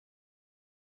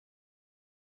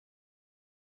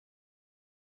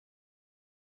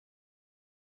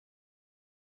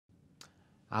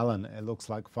Alan, it looks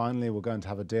like finally we're going to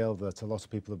have a deal that a lot of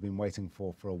people have been waiting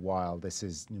for a while. This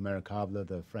is Numericable,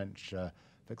 the French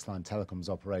fixed line telecoms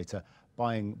operator,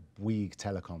 buying Bouygues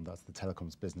Telecom. That's the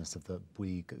telecoms business of the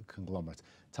Bouygues conglomerate.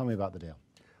 Tell me about the deal.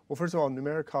 Well, first of all,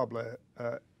 Numericable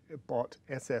bought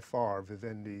SFR,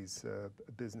 Vivendi's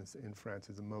business in France,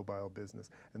 as a mobile business.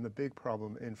 And the big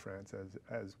problem in France,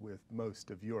 as with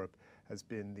most of Europe, has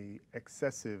been the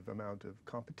excessive amount of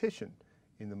competition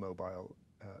in the mobile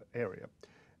area.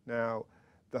 Now,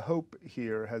 the hope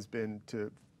here has been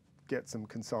to get some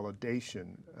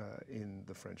consolidation in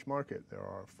the French market. There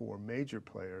are four major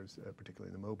players,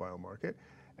 particularly in the mobile market.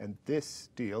 And this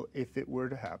deal, if it were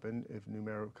to happen, if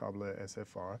Numericable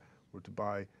SFR were to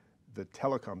buy the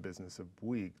telecom business of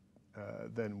Bouygues,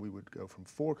 then we would go from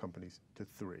 4 companies to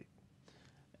 3.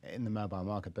 In the mobile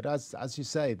market. But as you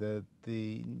say, the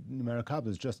Numericable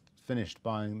has just finished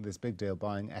buying this big deal,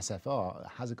 buying SFR.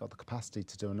 Has it got the capacity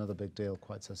to do another big deal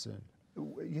quite so soon?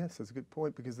 Yes, that's a good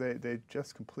point, because they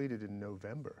just completed in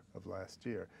November of last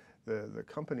year. The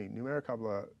company,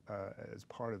 Numericable, as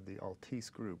part of the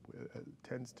Altice group,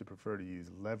 tends to prefer to use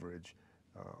leverage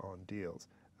on deals.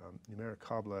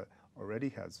 Numericable already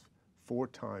has 4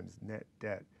 times net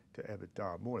debt to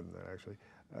EBITDA, more than that actually.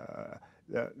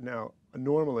 Now,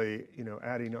 normally,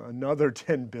 adding another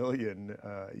 10 billion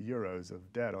euros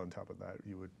of debt on top of that,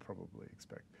 you would probably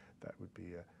expect that would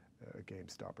be a game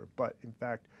stopper. But in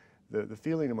fact, the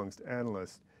feeling amongst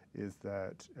analysts is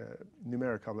that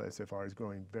Numericable SFR is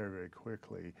growing very, very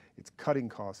quickly. It's cutting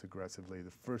costs aggressively.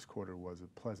 The first quarter was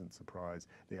a pleasant surprise.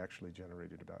 They actually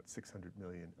generated about 600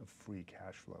 million of free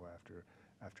cash flow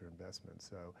after investment.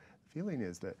 So the feeling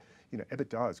is that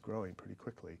EBITDA is growing pretty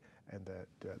quickly, and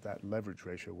that that leverage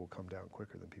ratio will come down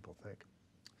quicker than people think.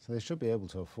 So they should be able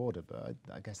to afford it, but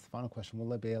I guess the final question, will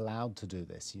they be allowed to do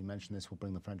this? You mentioned this will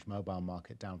bring the French mobile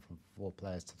market down from 4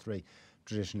 players to 3.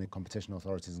 Traditionally, competition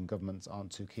authorities and governments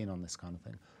aren't too keen on this kind of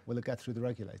thing. Will it get through the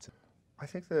regulator? I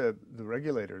think the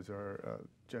regulators are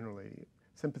generally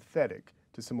sympathetic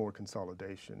to some more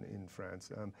consolidation in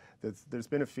France. There's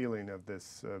been a feeling of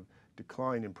this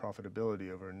decline in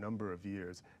profitability over a number of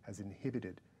years has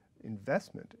inhibited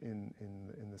investment in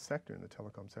the sector, in the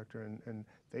telecom sector, and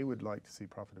they would like to see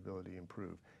profitability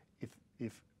improve.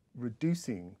 If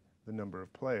reducing the number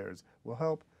of players will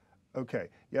help, okay,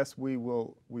 yes, we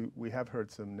have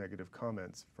heard some negative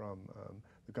comments from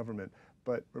the government,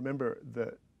 but remember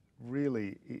that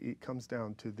really it comes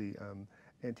down to the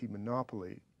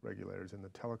anti-monopoly regulators and the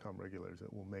telecom regulators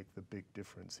that will make the big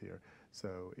difference here.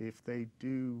 So if they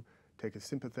do take a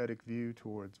sympathetic view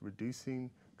towards reducing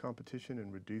competition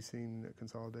and reducing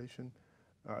consolidation,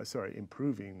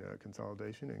 improving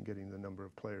consolidation and getting the number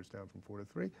of players down from 4 to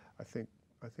 3, I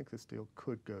think this deal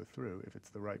could go through if it's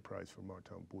the right price for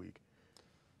Martin Bouygues.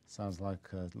 Sounds like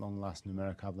at long last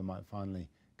Numericable might finally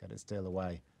get its deal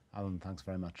away. Alan, thanks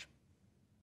very much.